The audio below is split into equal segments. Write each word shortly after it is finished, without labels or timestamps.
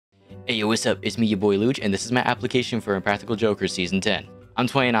Hey yo, what's up? It's me, your boy Luch, and this is my application for Impractical Jokers Season 10. I'm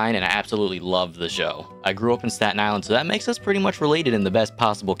 29 and I absolutely love the show. I grew up in Staten Island, so that makes us pretty much related in the best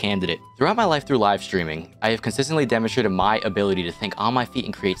possible candidate. Throughout my life through live streaming, I have consistently demonstrated my ability to think on my feet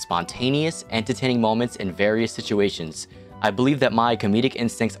and create spontaneous, entertaining moments in various situations. I believe that my comedic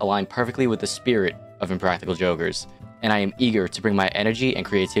instincts align perfectly with the spirit of Impractical Jokers, and I am eager to bring my energy and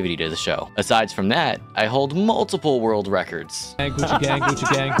creativity to the show. Aside from that, I hold multiple world records. Gucci gang,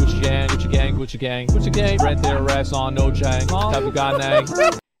 Gucci gang, Gucci gang, Gucci gang, Gucci gang, Gucci gang. Rent their arrest on no chain.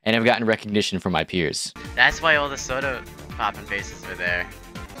 And I've gotten recognition from my peers. That's why all the soda popping faces were there.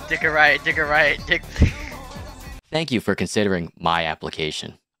 Dick a right, dick. Thank you for considering my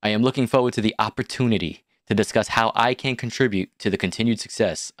application. I am looking forward to the opportunity to discuss how I can contribute to the continued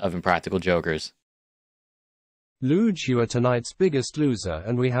success of Impractical Jokers. Luge, you are tonight's biggest loser,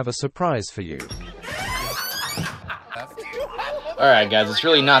 and we have a surprise for you. Alright guys, it's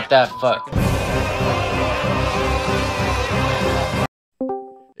really not that fun.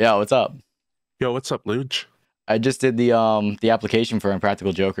 Yo, what's up? Yo, what's up, Luge? I just did the application for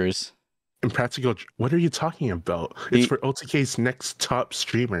Impractical Jokers. Impractical? What are you talking about? It's for OTK's next top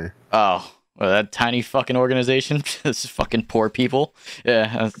streamer. Oh, well, that tiny fucking organization? This fucking poor people?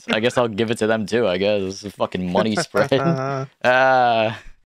 Yeah, I guess I'll give it to them too, I guess. It's a fucking money spread.